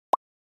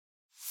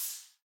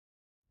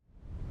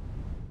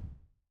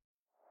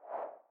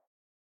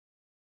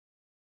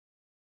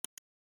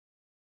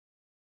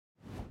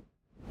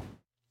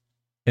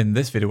In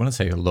this video, I want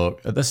to take a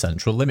look at the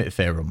central limit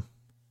theorem.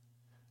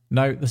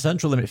 Now, the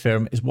central limit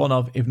theorem is one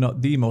of, if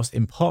not the most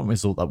important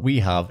result that we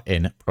have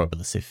in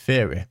probability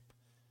theory.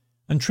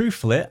 And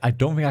truthfully, I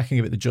don't think I can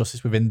give it the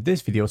justice within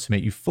this video to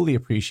make you fully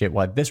appreciate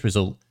why this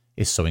result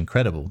is so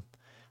incredible.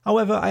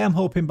 However, I am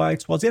hoping by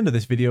towards the end of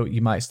this video,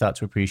 you might start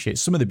to appreciate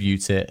some of the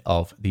beauty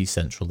of the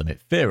central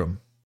limit theorem.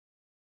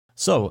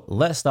 So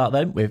let's start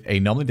then with a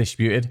normally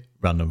distributed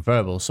random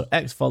variable. So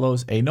x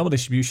follows a normal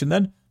distribution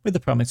then with the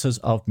parameters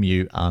of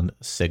mu and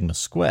sigma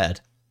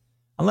squared.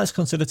 And let's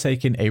consider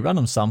taking a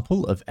random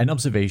sample of n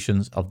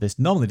observations of this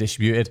normally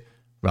distributed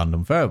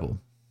random variable.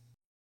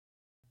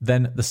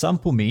 Then the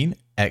sample mean,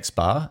 x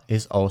bar,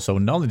 is also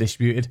normally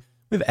distributed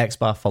with x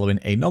bar following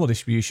a normal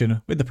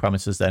distribution with the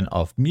parameters then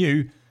of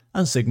mu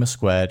and sigma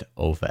squared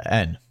over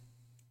n.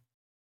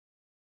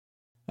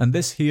 And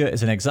this here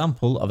is an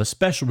example of a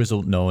special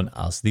result known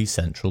as the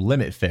central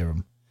limit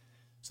theorem.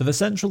 So the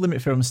central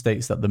limit theorem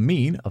states that the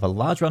mean of a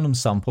large random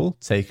sample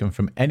taken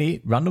from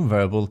any random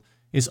variable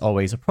is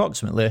always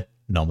approximately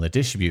normally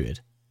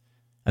distributed.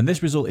 And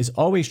this result is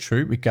always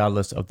true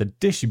regardless of the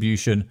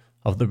distribution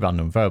of the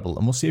random variable.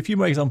 And we'll see a few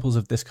more examples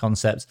of this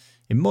concept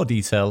in more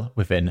detail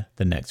within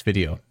the next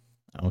video.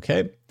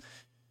 Okay,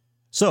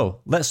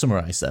 so let's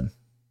summarize then.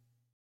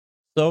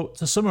 So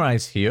to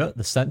summarize here,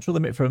 the central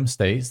limit theorem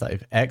states that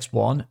if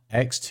x1,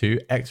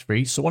 x2,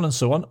 x3, so on and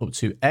so on up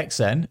to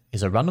xn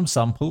is a random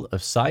sample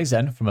of size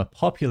n from a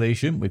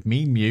population with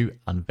mean mu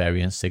and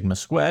variance sigma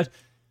squared,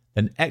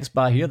 then x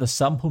bar here, the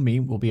sample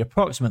mean, will be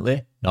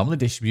approximately normally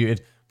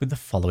distributed with the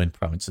following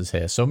parameters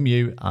here. So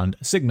mu and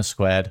sigma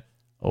squared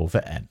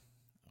over n.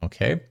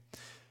 Okay.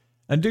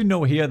 And do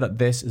know here that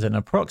this is an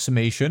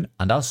approximation,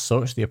 and as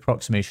such, the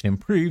approximation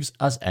improves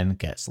as n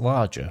gets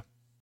larger.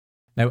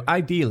 Now,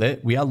 ideally,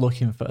 we are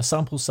looking for a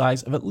sample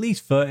size of at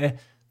least 30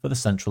 for the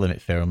central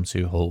limit theorem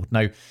to hold.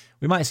 Now,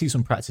 we might see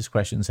some practice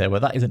questions here where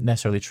that isn't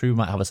necessarily true. We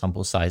might have a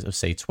sample size of,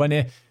 say,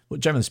 20, but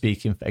generally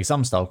speaking, for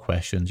exam-style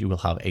questions, you will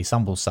have a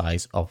sample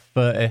size of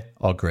 30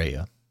 or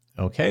greater.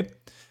 Okay?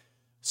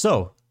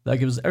 So, that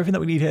gives us everything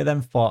that we need here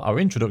then for our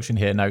introduction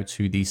here now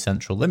to the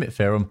central limit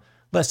theorem.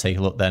 Let's take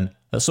a look then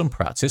at some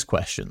practice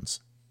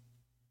questions.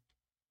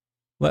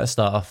 Let's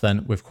start off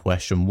then with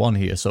question 1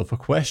 here. So for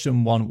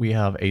question 1, we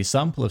have a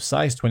sample of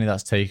size 20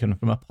 that's taken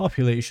from a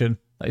population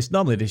that is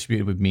normally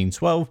distributed with mean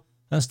 12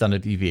 and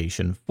standard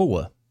deviation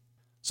 4.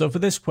 So for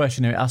this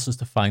question, it asks us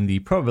to find the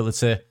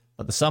probability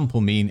that the sample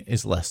mean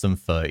is less than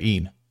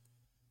 13.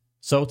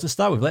 So to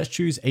start with, let's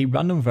choose a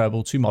random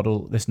variable to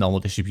model this normal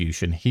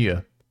distribution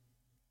here.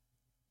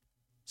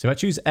 So if I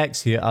choose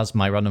x here as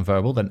my random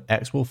variable, then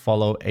x will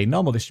follow a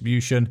normal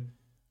distribution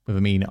with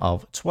a mean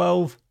of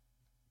 12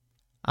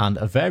 and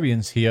a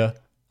variance here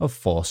of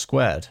 4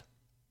 squared.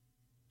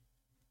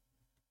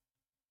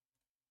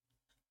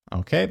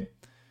 Okay.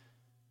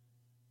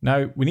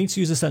 Now, we need to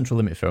use the central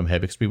limit theorem here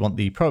because we want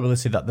the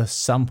probability that the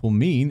sample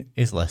mean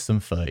is less than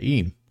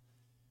 13.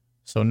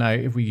 So now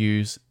if we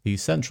use the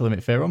central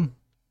limit theorem,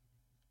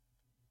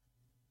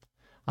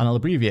 and I'll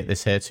abbreviate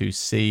this here to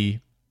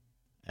CLT.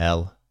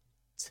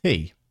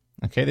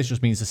 Okay, this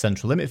just means the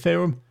central limit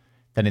theorem.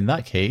 Then in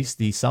that case,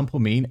 the sample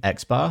mean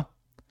x bar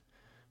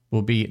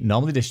will be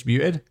normally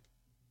distributed.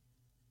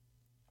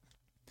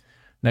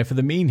 Now for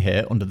the mean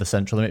here under the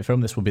central limit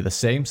theorem, this will be the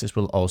same, so this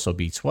will also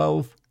be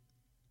 12.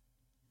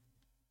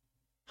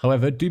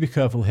 However, do be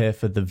careful here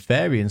for the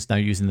variance now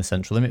using the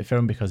central limit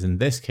theorem, because in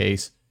this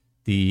case,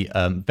 the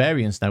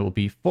variance now will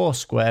be 4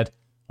 squared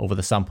over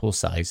the sample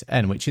size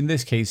n, which in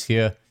this case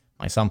here,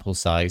 my sample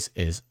size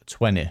is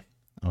 20.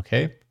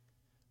 Okay,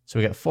 so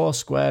we get 4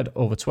 squared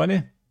over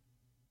 20,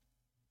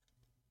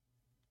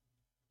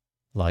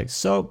 like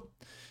so.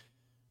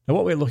 Now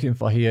what we're looking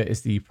for here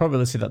is the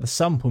probability that the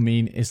sample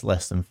mean is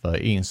less than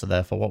 13. So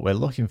therefore what we're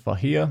looking for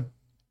here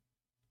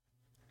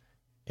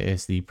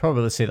is the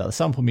probability that the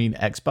sample mean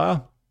x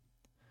bar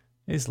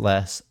is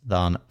less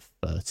than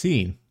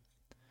 13.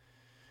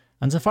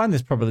 And to find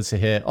this probability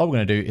here, all we're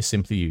going to do is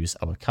simply use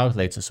our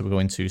calculator. So we're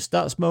going to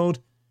stats mode,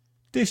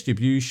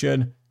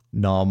 distribution,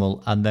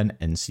 normal, and then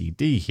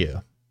NCD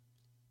here.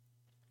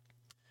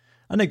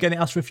 And again, it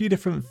asks for a few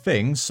different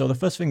things. So the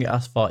first thing it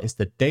asks for is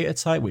the data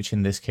type, which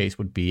in this case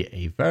would be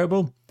a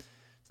variable.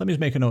 So let me just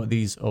make a note of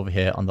these over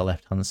here on the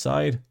left-hand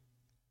side.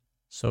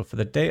 So for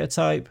the data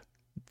type,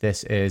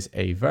 this is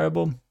a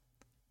variable.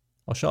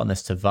 I'll shorten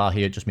this to var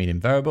here, just meaning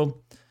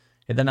variable.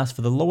 It then asks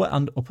for the lower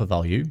and upper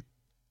value.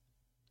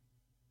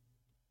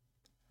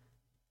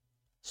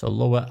 So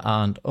lower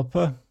and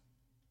upper.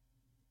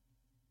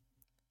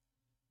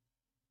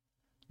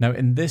 Now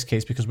in this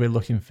case, because we're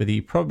looking for the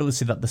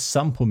probability that the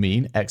sample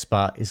mean, x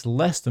bar, is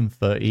less than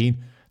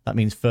 13, that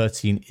means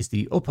 13 is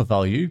the upper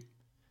value.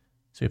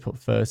 So we put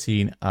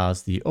 13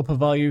 as the upper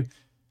value,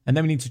 and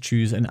then we need to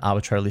choose an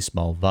arbitrarily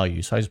small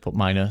value. So I just put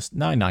minus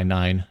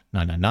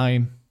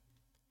 999,999.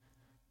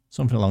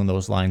 Something along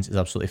those lines is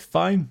absolutely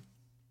fine.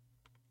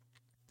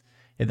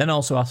 It then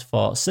also asks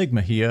for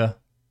sigma here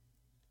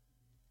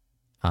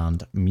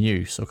and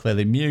mu. So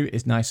clearly mu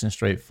is nice and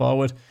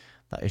straightforward.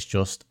 That is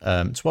just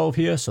 12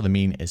 here, so the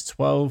mean is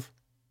 12.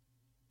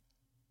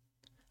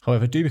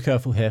 However, do be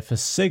careful here for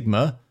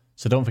sigma.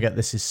 So don't forget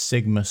this is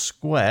sigma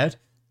squared.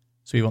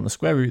 So we want the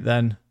square root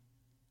then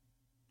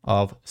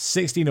of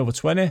 16 over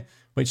 20,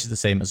 which is the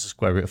same as the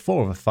square root of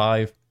 4 over 5.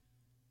 Let's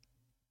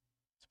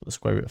put the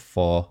square root of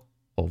 4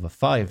 over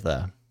 5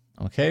 there.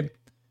 Okay.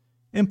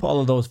 Input all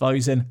of those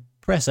values in,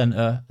 press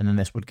enter, and then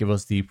this would give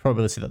us the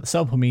probability that the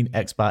sample mean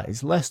x bar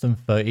is less than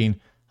 13,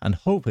 and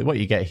hopefully what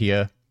you get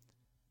here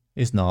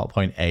is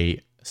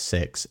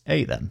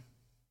 0.868 then.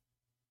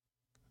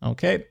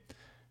 Okay,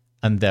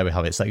 and there we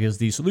have it. So that gives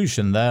the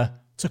solution there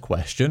to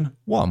question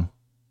 1.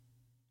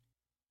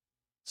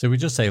 So we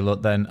just say,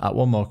 look then at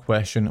one more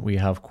question, we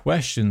have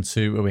question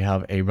 2, where we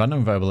have a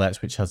random variable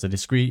x which has a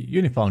discrete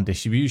uniform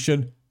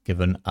distribution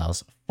given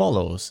as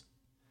follows.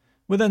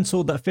 We're then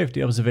told that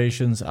 50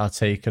 observations are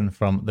taken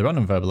from the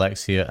random variable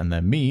x here, and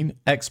their mean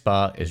x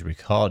bar is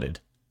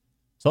recorded.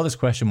 So all this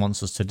question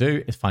wants us to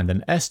do is find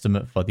an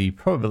estimate for the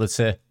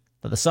probability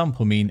that the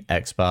sample mean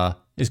x bar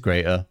is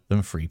greater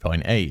than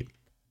 3.8.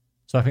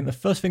 So I think the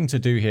first thing to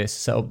do here is to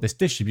set up this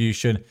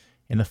distribution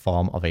in the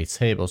form of a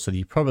table. So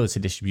the probability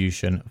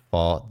distribution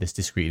for this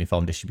discrete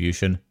uniform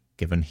distribution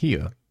given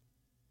here.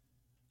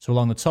 So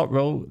along the top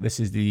row, this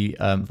is the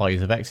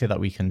values of x here that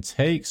we can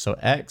take. So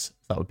x,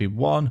 that would be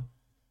 1,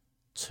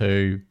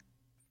 2,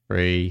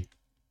 3,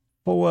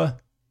 4,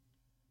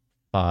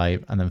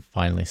 5, and then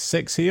finally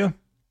 6 here.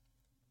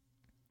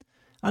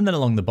 And then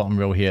along the bottom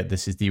row here,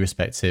 this is the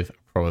respective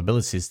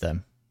probabilities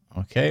then.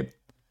 Okay,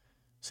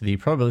 so the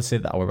probability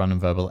that our random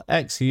variable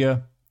x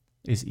here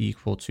is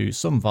equal to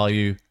some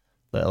value,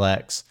 little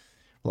x.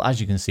 Well, as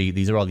you can see,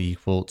 these are all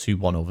equal to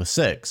 1 over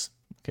 6.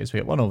 Okay, so we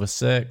get 1 over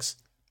 6,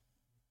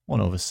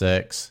 1 over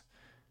 6,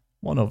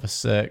 1 over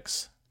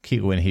 6.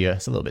 Keep going here.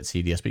 It's a little bit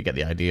tedious, but you get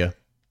the idea.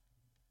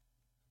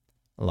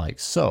 Like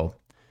so.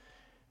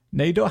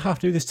 Now you don't have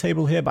to do this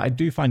table here, but I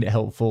do find it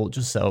helpful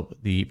just to set up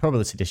the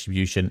probability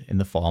distribution in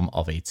the form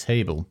of a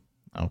table.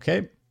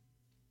 Okay.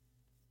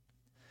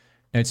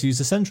 Now to use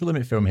the central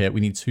limit theorem here,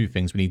 we need two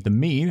things. We need the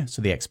mean,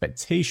 so the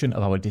expectation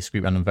of our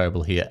discrete random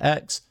variable here,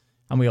 x,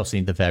 and we also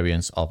need the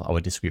variance of our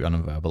discrete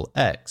random variable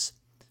x.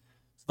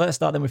 So let's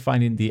start then with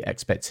finding the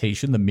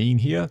expectation, the mean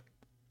here.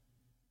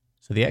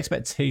 So the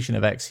expectation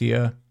of x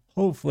here,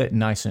 hopefully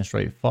nice and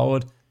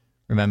straightforward.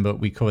 Remember,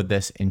 we covered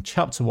this in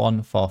chapter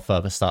 1 for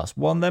further starts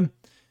 1 then.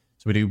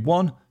 So we do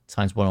 1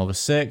 times 1 over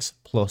 6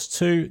 plus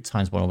 2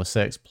 times 1 over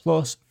 6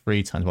 plus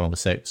 3 times 1 over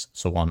 6,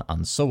 so on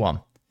and so on.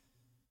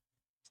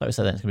 So like we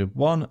said, then it's going to be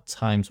 1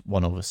 times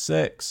 1 over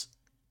 6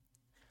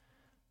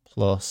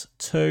 plus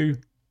 2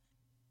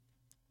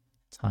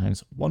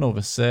 times 1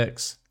 over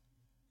 6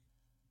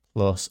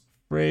 plus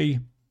 3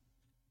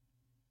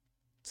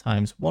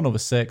 times 1 over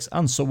 6,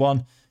 and so on.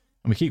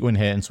 And we keep going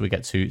here until we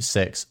get to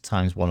 6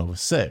 times 1 over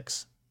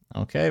 6.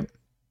 Okay.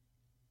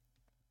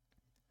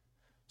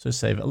 So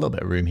save a little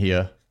bit of room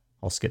here.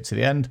 I'll skip to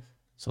the end.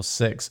 So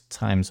 6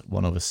 times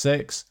 1 over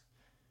 6.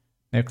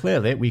 Now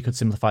clearly we could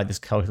simplify this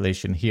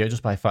calculation here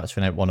just by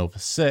factoring out 1 over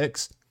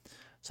 6.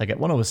 So I get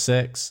 1 over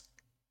 6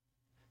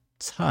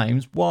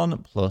 times 1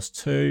 plus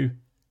 2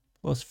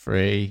 plus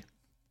 3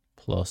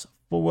 plus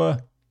 4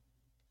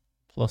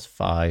 plus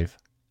 5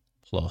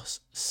 plus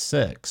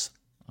 6.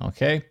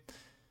 Okay.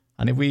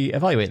 And if we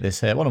evaluate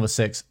this here, 1 over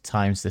 6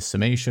 times this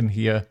summation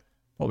here,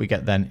 what we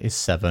get then is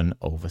 7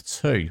 over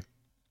 2.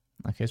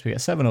 Okay, so we get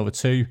 7 over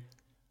 2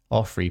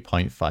 or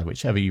 3.5,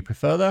 whichever you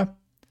prefer there.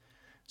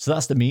 So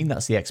that's the mean,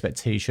 that's the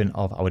expectation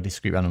of our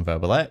discrete random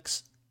variable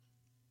x.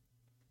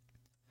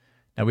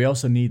 Now we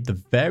also need the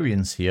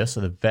variance here,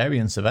 so the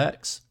variance of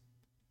x.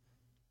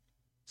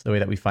 So the way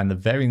that we find the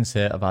variance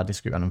here of our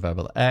discrete random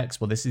variable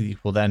x, well, this is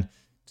equal then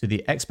to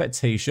the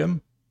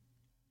expectation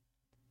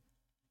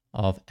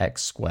of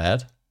x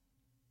squared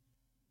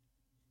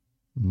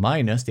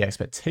minus the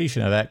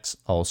expectation of x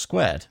all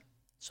squared.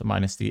 So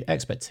minus the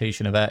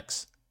expectation of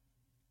x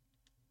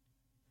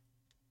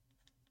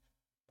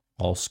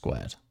all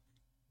squared.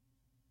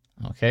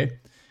 Okay,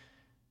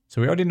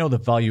 so we already know the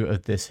value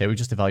of this here. We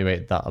just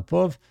evaluated that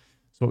above.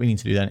 So what we need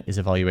to do then is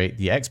evaluate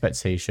the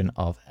expectation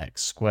of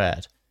x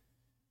squared.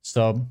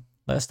 So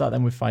let's start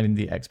then with finding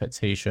the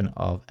expectation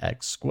of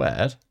x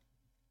squared.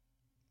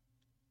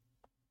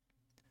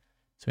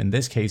 So in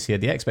this case here,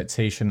 the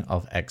expectation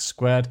of x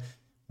squared,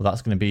 well,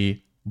 that's going to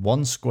be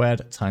 1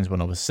 squared times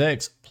 1 over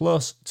 6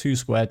 plus 2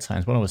 squared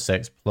times 1 over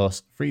 6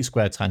 plus 3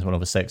 squared times 1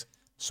 over 6,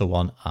 so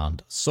on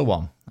and so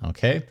on.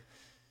 Okay,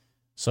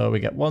 so we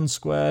get 1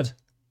 squared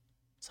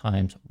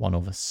times 1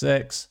 over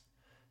 6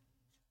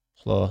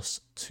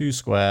 plus 2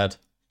 squared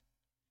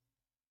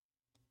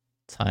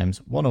times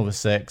 1 over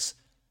 6,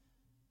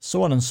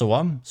 so on and so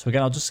on. So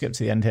again, I'll just skip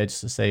to the end here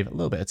just to save a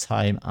little bit of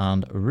time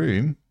and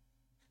room.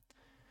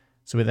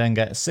 So we then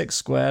get 6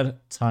 squared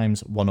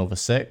times 1 over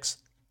 6.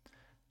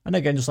 And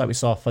again, just like we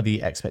saw for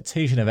the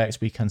expectation of x,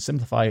 we can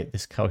simplify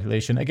this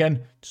calculation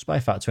again just by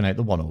factoring out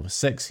the 1 over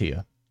 6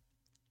 here.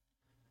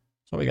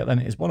 So what we get then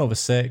is 1 over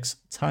 6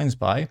 times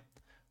by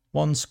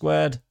 1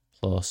 squared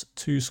plus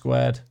 2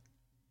 squared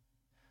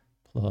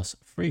plus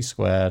 3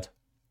 squared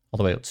all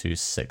the way up to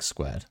 6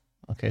 squared.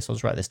 Okay, so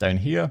let's write this down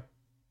here.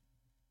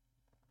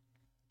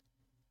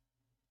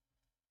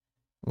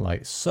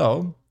 like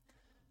so.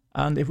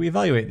 And if we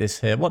evaluate this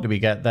here, what do we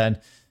get then?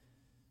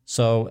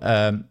 So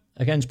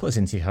again, just put this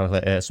into your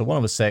calculator. So 1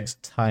 over 6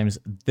 times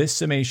this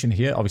summation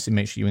here. Obviously,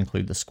 make sure you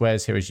include the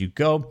squares here as you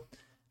go.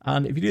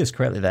 And if you do this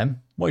correctly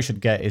then, what you should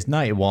get is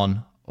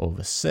 91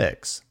 over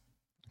 6.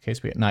 Okay,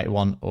 so we get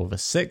 91 over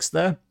 6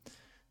 there.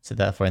 So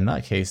therefore, in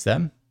that case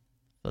then,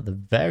 so the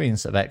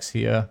variance of x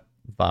here,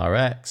 var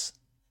x,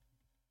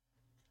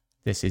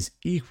 this is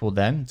equal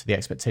then to the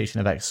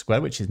expectation of x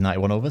squared, which is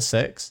 91 over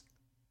 6.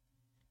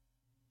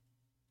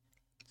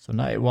 So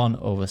 91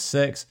 over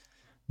 6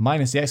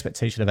 minus the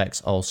expectation of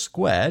x all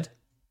squared.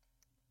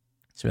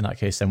 So in that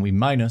case, then we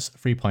minus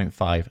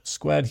 3.5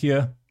 squared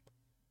here.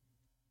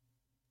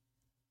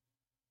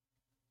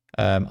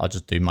 I'll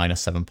just do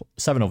minus 7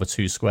 over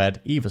 2 squared.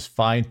 Either's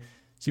fine. So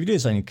if you do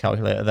this on your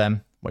calculator,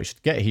 then what you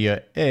should get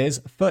here is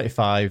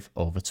 35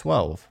 over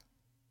 12.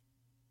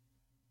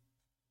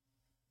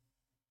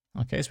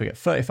 Okay, so we get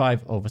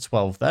 35 over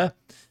 12 there.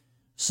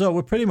 So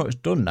we're pretty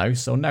much done now.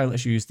 So now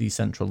let's use the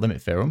central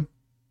limit theorem.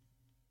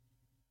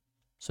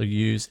 So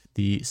use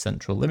the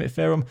central limit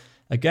theorem.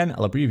 Again,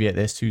 I'll abbreviate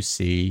this to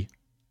CLT.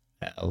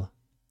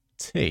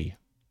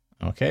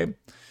 Okay.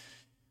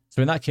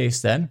 So in that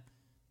case then,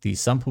 the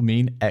sample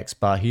mean x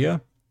bar here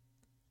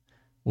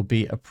will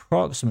be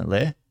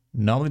approximately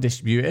normally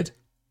distributed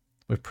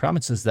with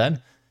parameters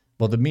then.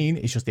 Well, the mean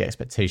is just the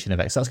expectation of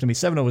x. That's going to be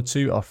 7 over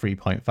 2 or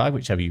 3.5,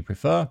 whichever you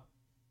prefer.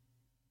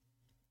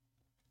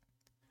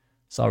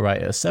 So I'll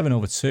write it as 7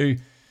 over 2.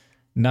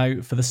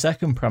 Now, for the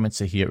second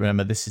parameter here,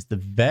 remember, this is the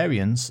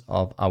variance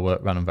of our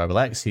random variable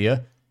x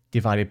here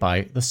divided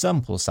by the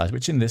sample size,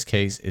 which in this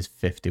case is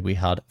 50. We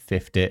had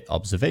 50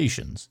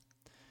 observations.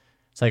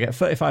 So I get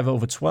 35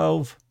 over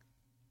 12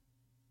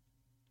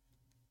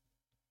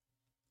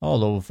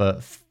 all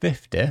over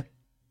 50,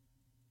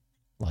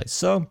 like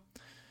so.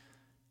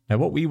 Now,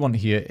 what we want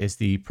here is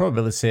the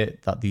probability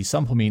that the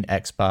sample mean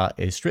x bar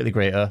is strictly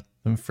greater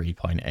than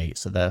 3.8.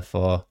 So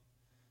therefore,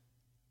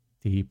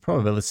 the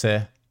probability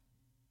that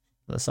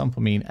the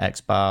sample mean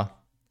x bar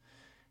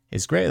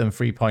is greater than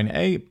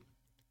 3.8.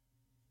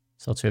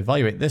 So to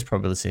evaluate this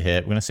probability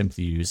here, we're going to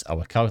simply use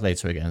our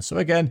calculator again. So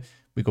again,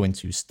 we go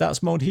into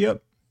stats mode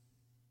here.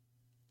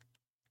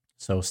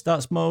 So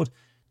stats mode,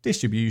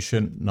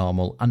 distribution,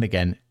 normal, and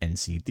again,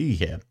 NCD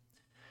here.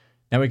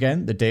 Now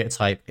again, the data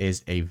type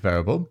is a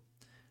variable.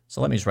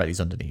 So let me just write these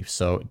underneath.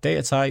 So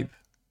data type,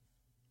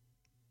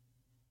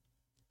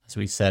 as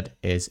we said,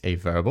 is a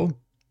variable.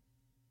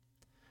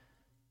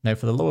 Now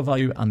for the lower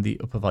value and the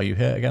upper value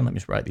here, again, let me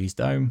just write these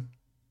down.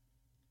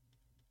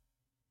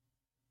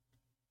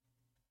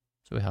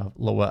 So we have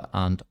lower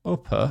and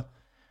upper.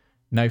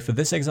 Now for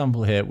this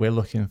example here, we're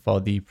looking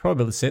for the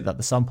probability that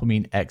the sample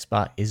mean x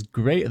bar is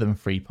greater than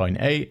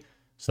 3.8.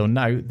 So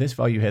now this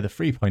value here, the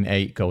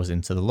 3.8, goes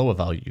into the lower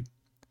value.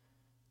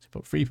 So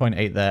put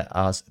 3.8 there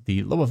as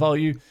the lower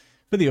value.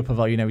 For the upper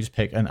value, now we just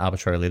pick an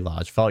arbitrarily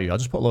large value. I'll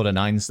just put a load of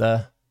 9s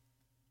there,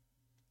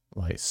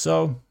 like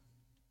so.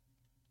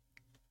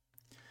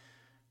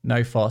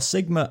 Now for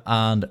sigma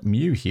and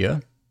mu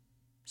here,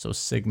 so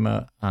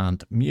sigma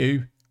and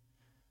mu,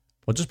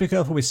 well, just be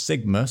careful with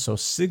sigma. So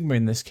sigma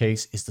in this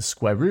case is the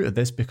square root of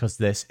this because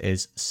this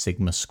is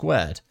sigma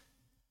squared.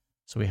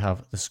 So we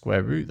have the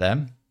square root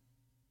then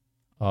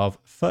of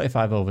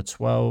 35 over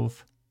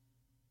 12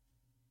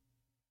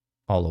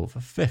 all over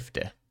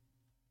 50.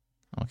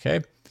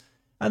 Okay.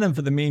 And then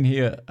for the mean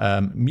here,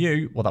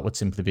 mu, well, that would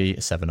simply be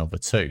 7 over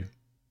 2.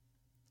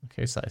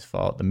 Okay, so that is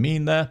for the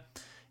mean there.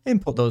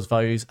 Input those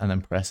values and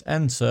then press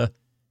enter.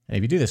 And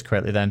if you do this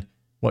correctly, then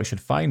what you should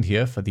find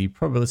here for the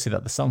probability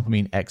that the sample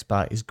mean x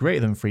bar is greater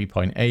than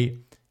 3.8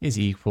 is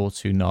equal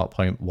to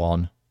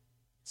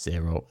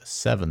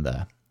 0.107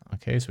 there.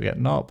 Okay, so we get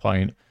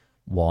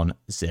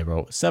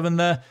 0.107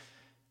 there.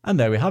 And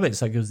there we have it.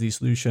 So that gives the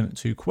solution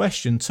to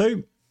question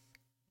 2.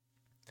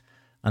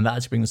 And that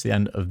actually brings us to the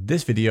end of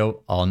this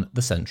video on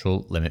the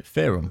central limit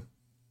theorem.